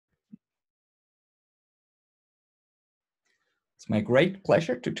It's my great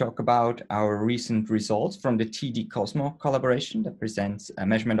pleasure to talk about our recent results from the TDCOSMO collaboration that presents a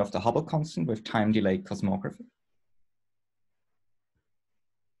measurement of the Hubble constant with time-delayed cosmography.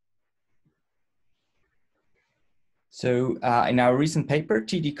 So in our recent paper,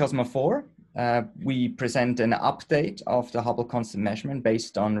 TDCOSMO 4, we present an update of the Hubble constant measurement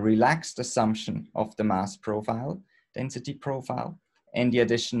based on relaxed assumption of the mass profile, density profile, and the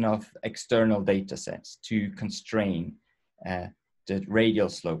addition of external data sets to constrain the radial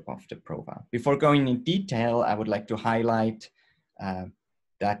slope of the profile. Before going in detail, I would like to highlight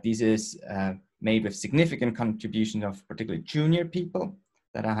that this is made with significant contribution of particularly junior people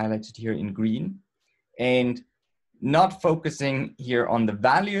that are highlighted here in green, and not focusing here on the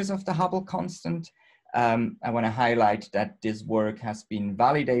values of the Hubble constant. I want to highlight that this work has been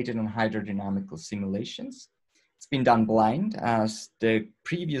validated on hydrodynamical simulations. It's been done blind, as the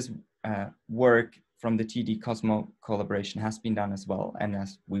previous work from the TDCOSMO collaboration has been done as well, and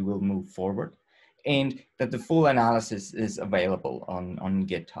as we will move forward, and that the full analysis is available on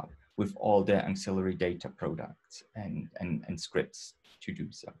GitHub with all the auxiliary data products and scripts to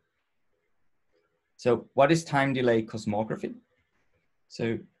do so. So what is time delay cosmography?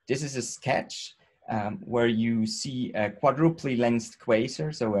 So this is a sketch where you see a quadruply lensed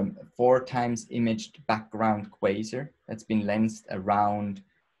quasar, so a 4 times imaged background quasar that's been lensed around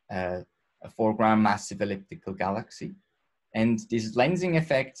a foreground massive elliptical galaxy. And this lensing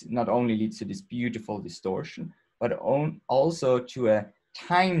effect not only leads to this beautiful distortion, but also to a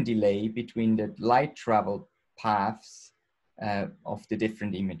time delay between the light travel paths of the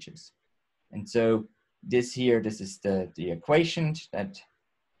different images. And so this is the equation that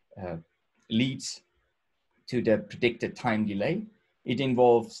leads to the predicted time delay. It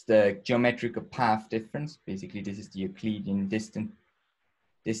involves the geometrical path difference. Basically, this is the Euclidean distance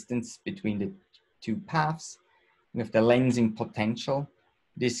between the two paths. We have the lensing potential.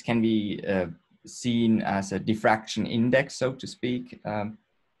 This can be seen as a diffraction index, so to speak,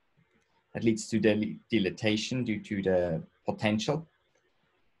 that leads to the dilatation due to the potential,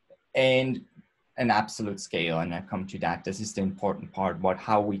 and an absolute scale, and I come to that. This is the important part,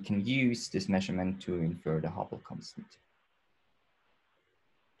 how we can use this measurement to infer the Hubble constant.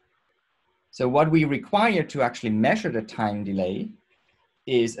 So what we require to actually measure the time delay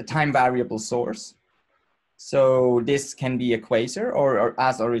is a time variable source. So this can be a quasar or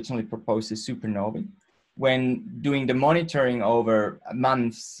as originally proposed, a supernovae. When doing the monitoring over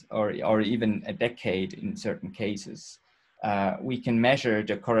months or even a decade in certain cases, we can measure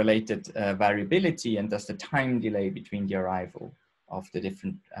the correlated variability and thus the time delay between the arrival of the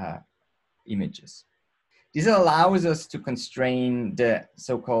different images. This allows us to constrain the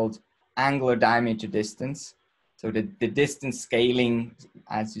so-called angular diameter distance, so the distance scaling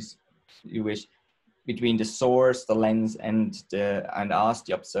as you wish between the source, the lens, and us,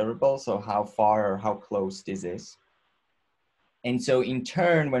 the observable, so how far or how close this is. And so in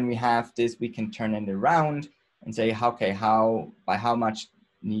turn, when we have this, we can turn it around and say, okay, by how much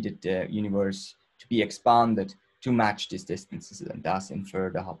needed the universe to be expanded to match these distances and thus infer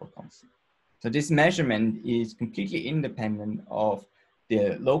the Hubble constant. So this measurement is completely independent of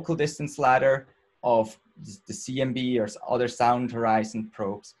the local distance ladder, of the CMB or other sound horizon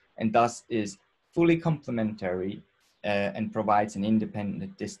probes, and thus is fully complementary and provides an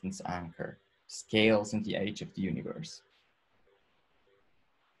independent distance anchor, scales in the age of the universe.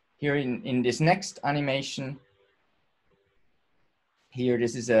 Here in this next animation, here,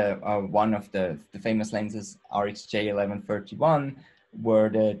 this is one of the famous lenses, RxJ1131, where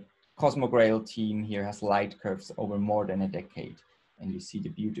the Cosmograil team here has light curves over more than a decade. And you see the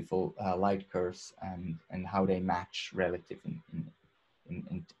beautiful light curves and how they match relative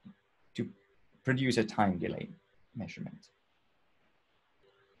to produce a time delay measurement.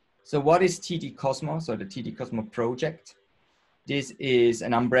 So what is TDCOSMO? So the TDCOSMO project. This is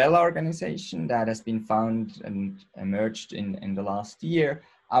an umbrella organization that has been found and emerged in the last year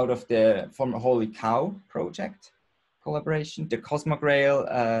out of the former Holy Cow project collaboration, the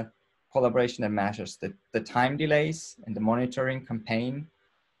Cosmograil collaboration that measures the time delays and the monitoring campaign.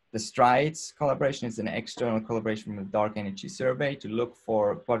 The STRIDES collaboration is an external collaboration with the Dark Energy Survey to look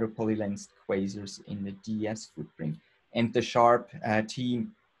for quadruply lensed quasars in the DS footprint, and the SHARP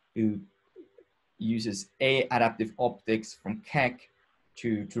team who uses adaptive optics from Keck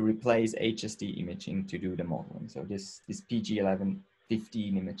to replace HSD imaging to do the modeling. So this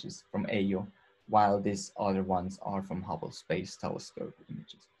PG1115 images from AO, while these other ones are from Hubble Space Telescope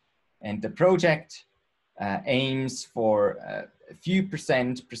images. And the project aims for a few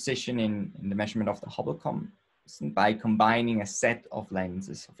 % precision in the measurement of the Hubble constant by combining a set of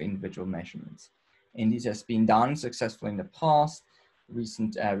lenses of individual measurements. And this has been done successfully in the past.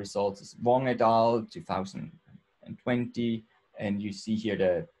 Recent results is Wong et al. 2020, and you see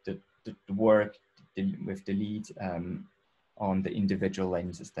here the work with the lead on the individual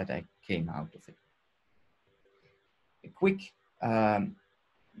lenses that came out of it. A quick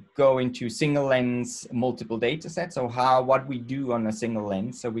go into single lens multiple data sets. So what we do on a single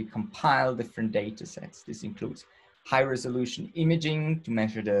lens, so we compile different data sets. This includes high resolution imaging to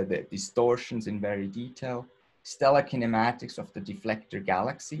measure the distortions in very detail, stellar kinematics of the deflector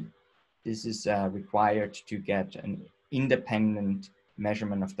galaxy. This is required to get an independent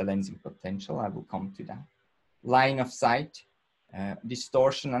measurement of the lensing potential. I will come to that. Line of sight,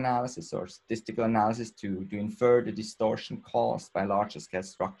 distortion analysis or statistical analysis to infer the distortion caused by larger scale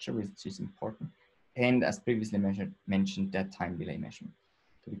structure, which is important. And as previously mentioned, that time delay measurement.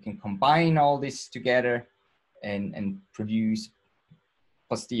 So we can combine all this together and produce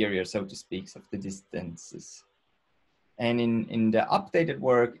posterior, so to speak, of the distances. And in the updated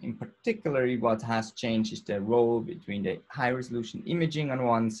work, in particular, what has changed is the role between the high resolution imaging on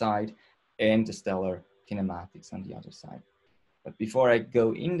one side and the stellar kinematics on the other side. But before I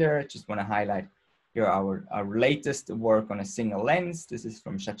go in there, I just want to highlight here our latest work on a single lens. This is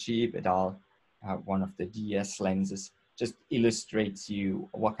from Shachib et al., one of the DS lenses. Just illustrates you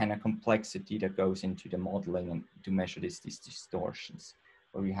what kind of complexity that goes into the modeling and to measure these distortions,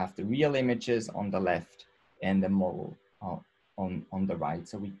 where we have the real images on the left and the model on the right.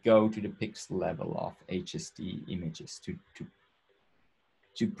 So we go to the pixel level of HSD images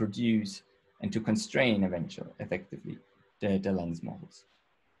to produce and to constrain effectively the lens models.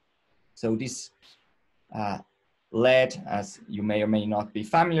 So this led, as you may or may not be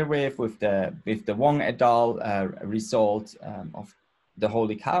familiar with the Wong et al. Result of the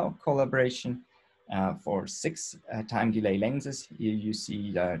Holy Cow collaboration for 6 time delay lenses. Here you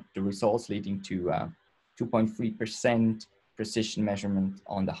see the results leading to 2.3% precision measurement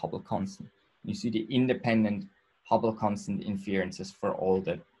on the Hubble constant. You see the independent Hubble constant inferences for all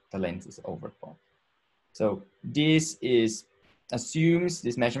the lenses overall. So this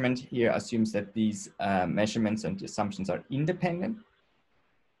measurement here assumes that these measurements and assumptions are independent,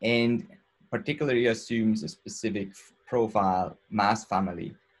 and particularly assumes a specific profile mass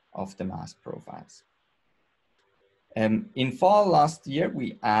family of the mass profiles. In fall last year,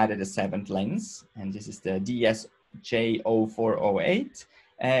 we added a 7th lens, and this is the DSJ0408.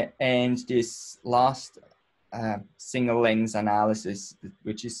 And this last single lens analysis,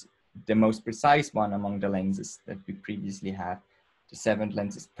 which is the most precise one among the lenses that we previously had, the 7th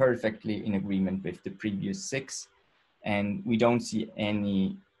lens is perfectly in agreement with the previous 6, and we don't see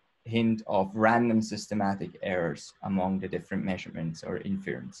any hint of random systematic errors among the different measurements or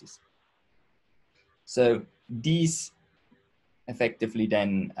inferences. So these effectively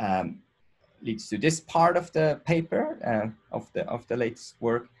then leads to this part of the paper of the latest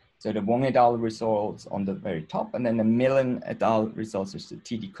work. So the Wong et al. Results on the very top, and then the Millen et al. Results is the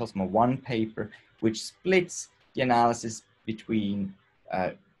TDCOSMO 1 paper, which splits the analysis between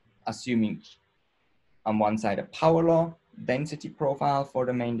assuming on one side a power law density profile for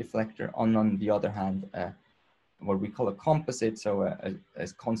the main deflector, on the other hand what we call a composite, so a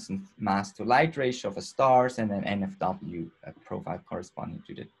constant mass to light ratio of a stars, and an NFW profile corresponding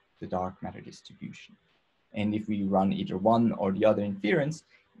to the dark matter distribution. And if we run either one or the other inference,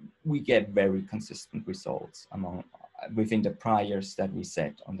 we get very consistent results within the priors that we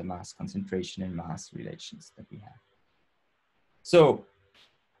set on the mass concentration and mass relations that we have. So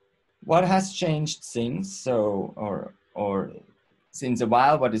what has changed since, or since a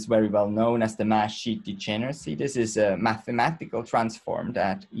while, what is very well known as the mass sheet degeneracy? This is a mathematical transform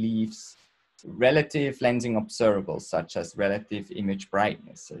that leaves relative lensing observables, such as relative image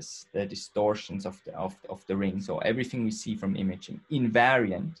brightnesses, the distortions of the ring, so everything we see from imaging,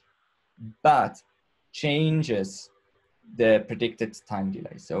 invariant, but changes the predicted time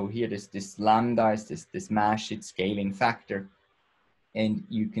delay. So here this lambda is this mass sheet scaling factor, and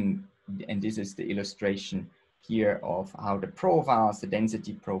this is the illustration here of how the profiles, the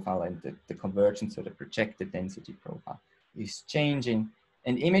density profile, and the convergence, or the projected density profile, is changing.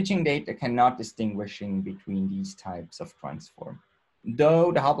 And imaging data cannot distinguish between these types of transform,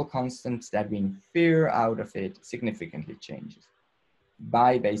 though the Hubble constant that we infer out of it significantly changes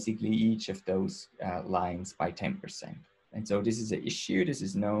by basically each of those lines by 10%. And so this is an issue. This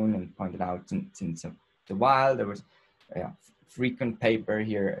is known and pointed out since a while. There was a frequent paper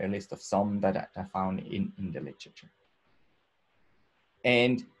here, a list of some that I found in the literature.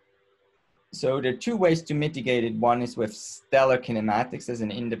 And so there are 2 ways to mitigate it. One is with stellar kinematics as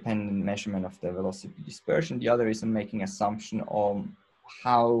an independent measurement of the velocity dispersion. The other is on making assumption on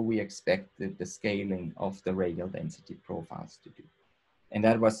how we expected the scaling of the radial density profiles to do. And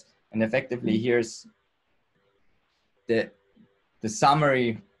that was, and effectively here's the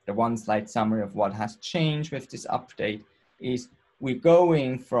summary, the one slide summary of what has changed with this update is we're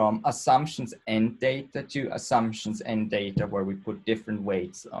going from assumptions and data to assumptions and data where we put different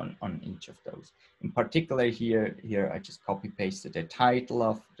weights on each of those. In particular here I just copy pasted the title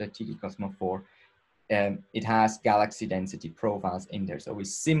of the TDCOSMO 4. It has galaxy density profiles in there. So we're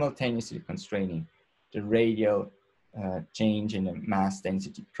simultaneously constraining the radial change in the mass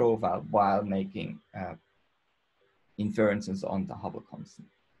density profile while making inferences on the Hubble constant.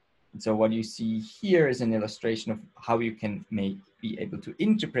 And so what you see here is an illustration of how you can be able to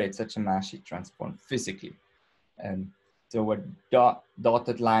interpret such a mass sheet transform physically. So what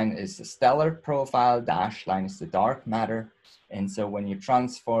dotted line is the stellar profile, dashed line is the dark matter. And so when you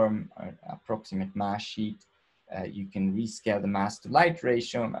transform an approximate mass sheet, you can rescale the mass to light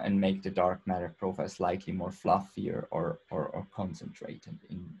ratio and make the dark matter profile slightly more fluffier or concentrated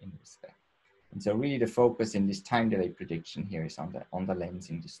in respect. And so really the focus in this time delay prediction here is on the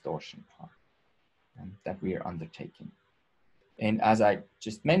lensing distortion part that we are undertaking. And as I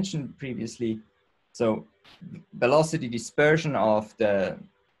just mentioned previously, so velocity dispersion of the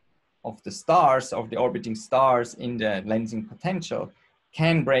stars, of the orbiting stars in the lensing potential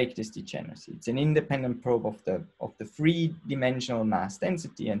can break this degeneracy. It's an independent probe of the three-dimensional mass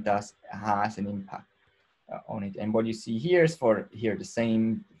density and thus has an impact on it. And what you see here is the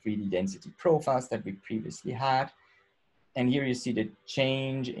same 3D density profiles that we previously had. And here you see the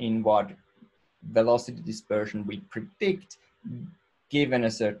change in what velocity dispersion we predict given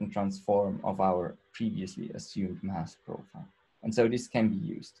a certain transform of our previously assumed mass profile. And so this can be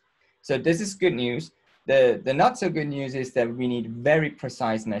used. So this is good news. The not so good news is that we need very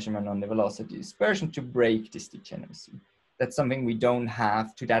precise measurement on the velocity dispersion to break this degeneracy. That's something we don't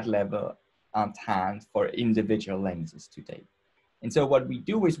have to that level at hand for individual lenses today. And so what we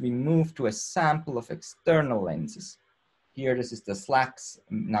do is we move to a sample of external lenses. Here, this is the SLAC's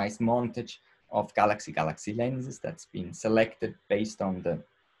nice montage of galaxy lenses that's been selected based on the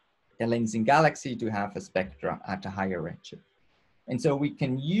lensing galaxy to have a spectra at a higher redshift. And so we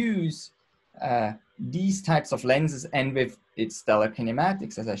can use these types of lenses and with its stellar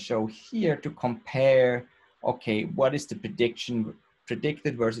kinematics, as I show here, to compare, okay, what is the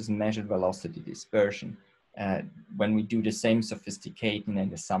predicted versus measured velocity dispersion when we do the same sophisticating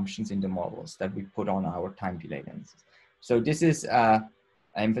and assumptions in the models that we put on our time delay lenses. So this is, I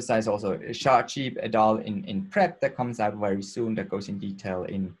emphasize also Shachib et al. in PrEP that comes out very soon that goes in detail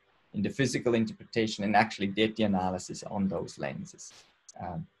in the physical interpretation and actually did the analysis on those lenses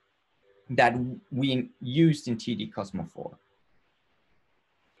that we used in TDCOSMO 4.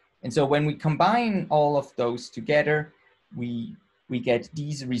 And so when we combine all of those together, we get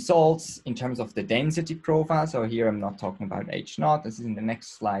these results in terms of the density profile. So here I'm not talking about H0, this is in the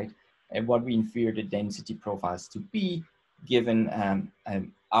next slide, and what we infer the density profiles to be given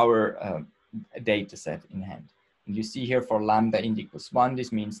our data set in hand. And you see here for lambda int equals 1,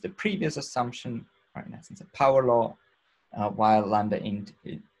 this means the previous assumption, or in essence a power law, while lambda int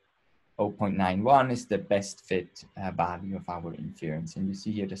 0.91 is the best fit value of our inference. And you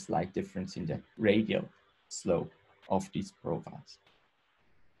see here the slight difference in the radial slope of these profiles.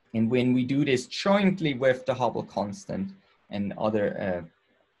 And when we do this jointly with the Hubble constant and other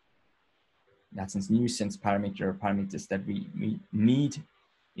nuisance parameter or parameters that we need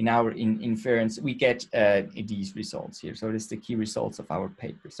in our inference, we get these results here. So this is the key results of our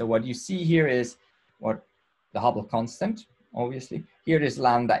paper. So what you see here is what the Hubble constant, obviously. Here is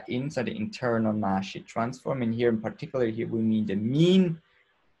lambda int, so the internal mass sheet transform. And here in particular, here we mean the mean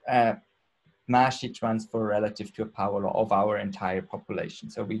mass sheet transfer relative to a power law of our entire population.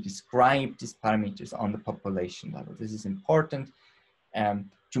 So we describe these parameters on the population level. This is important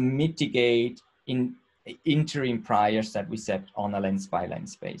to mitigate interim priors that we set on a lens by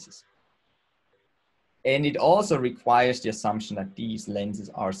lens basis. And it also requires the assumption that these lenses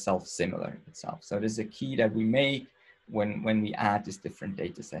are self-similar itself. So this is a key that we make when we add these different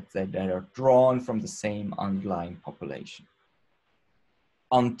data sets that are drawn from the same underlying population.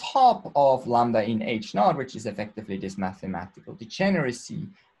 On top of lambda in H0, which is effectively this mathematical degeneracy,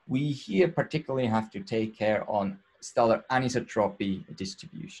 we here particularly have to take care on stellar anisotropy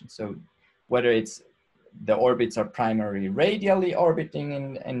distribution. So whether it's the orbits are primarily radially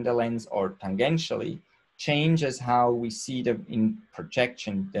orbiting in the lens or tangentially, changes how we see the in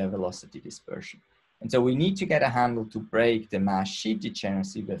projection the velocity dispersion. And so we need to get a handle to break the mass sheet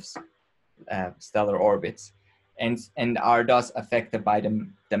degeneracy with stellar orbits and are thus affected by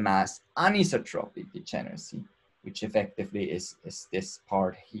the mass anisotropy degeneracy. which effectively is this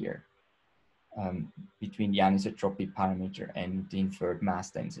part here between the anisotropy parameter and the inferred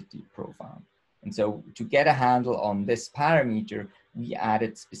mass density profile. And so to get a handle on this parameter, we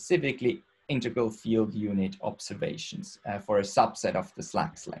added specifically integral field unit observations for a subset of the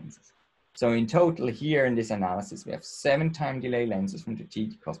SLACS lenses. So in total here in this analysis, we have 7 time delay lenses from the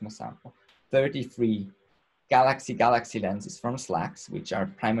TDCOSMO sample, 33 galaxy-galaxy lenses from SLACS, which are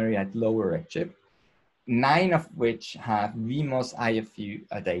primarily at lower redshift, 9 of which have VMOS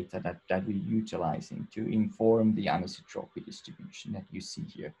IFU data that we're utilizing to inform the anisotropy distribution that you see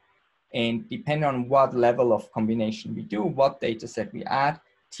here. And depending on what level of combination we do, what data set we add,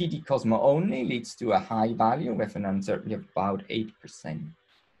 TDCOSMO only leads to a high value with an uncertainty of about 8%.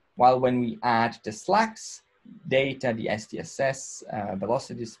 While when we add the SLACS data, the SDSS,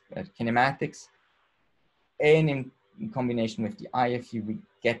 velocities, kinematics, and in combination with the IFU, we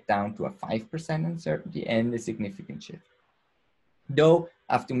get down to a 5% uncertainty and a significant shift. Though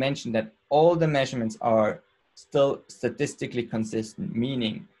I have to mention that all the measurements are still statistically consistent,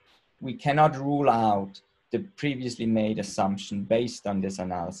 meaning we cannot rule out the previously made assumption based on this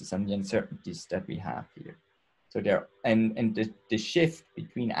analysis and the uncertainties that we have here. So there, and the shift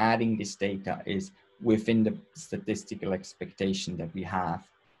between adding this data is within the statistical expectation that we have,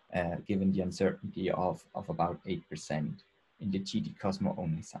 given the uncertainty of about 8% in the TDCOSMO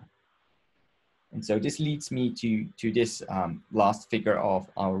only sample. And so this leads me to this last figure of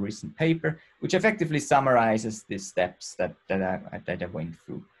our recent paper, which effectively summarizes the steps that I went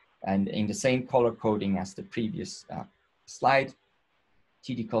through. And in the same color coding as the previous slide,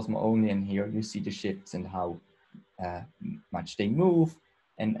 TDCOSMO only, and here you see the shifts and how much they move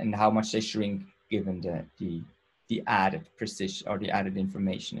and how much they shrink given the added precision or the added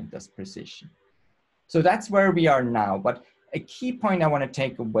information in this precision. So that's where we are now. But a key point I want to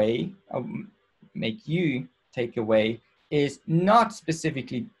take away, make you take away, is not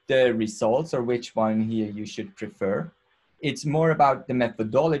specifically the results or which one here you should prefer. It's more about the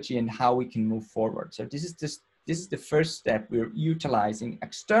methodology and how we can move forward. So this is the first step. We're utilizing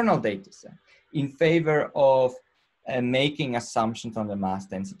external data set in favor of making assumptions on the mass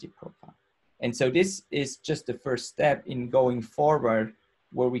density profile. And so this is just the first step in going forward,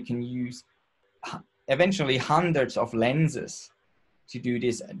 where we can use eventually hundreds of lenses to do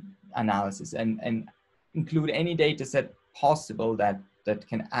this analysis and include any data set possible that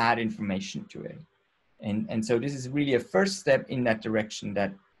can add information to it. And so this is really a first step in that direction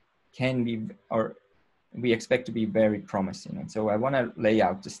that can be, or we expect to be, very promising. And so I want to lay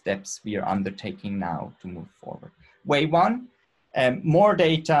out the steps we are undertaking now to move forward. Way one, more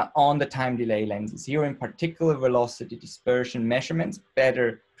data on the time delay lenses. Here in particular, velocity dispersion measurements,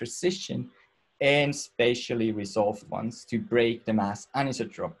 better precision, and spatially resolved ones to break the mass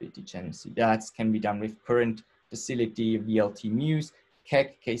anisotropy degeneracy. That can be done with current facility VLT Muse,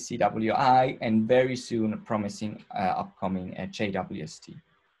 KEC, KCWI, and very soon promising upcoming JWST.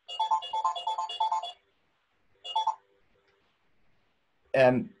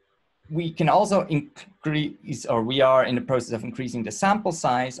 We can also increase, or we are in the process of increasing the sample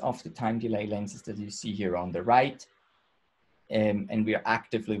size of the time delay lenses that you see here on the right. And we are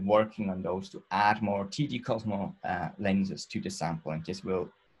actively working on those to add more TDCOSMO lenses to the sample, and this will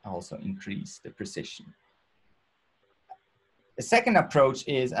also increase the precision. The second approach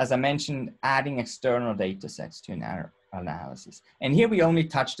is, as I mentioned, adding external data sets to an analysis. And here we only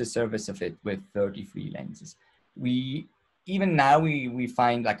touch the surface of it with 33 lenses. Even now, we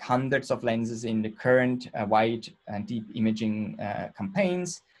find like hundreds of lenses in the current wide and deep imaging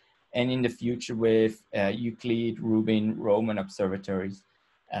campaigns. And in the future with Euclid, Rubin, Roman observatories,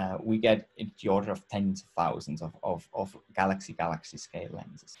 we get in the order of tens of thousands of galaxy scale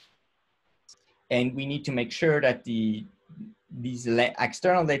lenses. And we need to make sure that these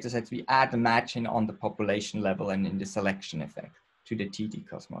external data sets, we add the matching on the population level and in the selection effect to the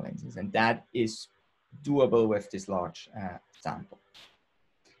TDCOSMO lenses. And that is doable with this large sample.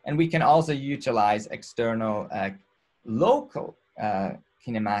 And we can also utilize external local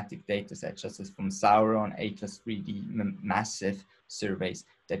kinematic data sets, such as from Sauron, Atlas 3D, massive surveys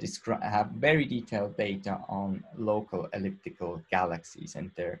that have very detailed data on local elliptical galaxies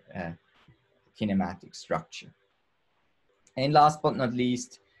and their kinematic structure. And last but not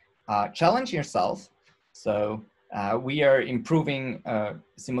least, challenge yourself. So we are improving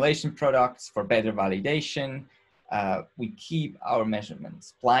simulation products for better validation. We keep our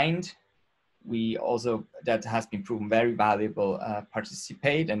measurements blind. We also, that has been proven very valuable,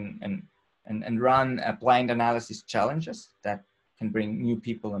 participate and run blind analysis challenges that can bring new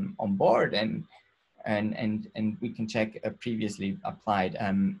people on board, and we can check a previously applied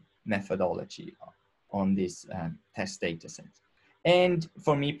methodology on this test data set. And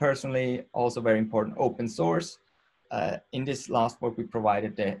for me personally, also very important, open source. In this last work, we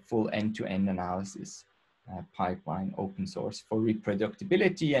provided the full end-to-end analysis pipeline, open source, for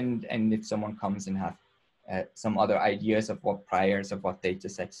reproducibility. And if someone comes and have some other ideas of what priors of what data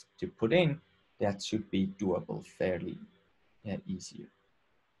sets to put in, that should be doable fairly easier.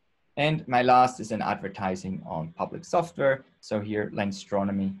 And my last is an advertising on public software. So here,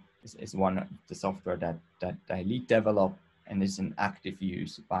 Lenstronomy is one of the software that I lead develop, and is in active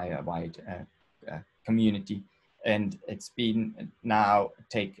use by a wide community. And it's been now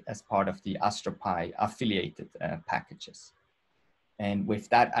take as part of the AstroPi affiliated packages. And with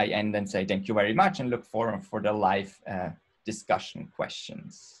that, I end and say thank you very much and look forward for the live discussion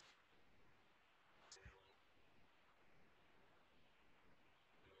questions.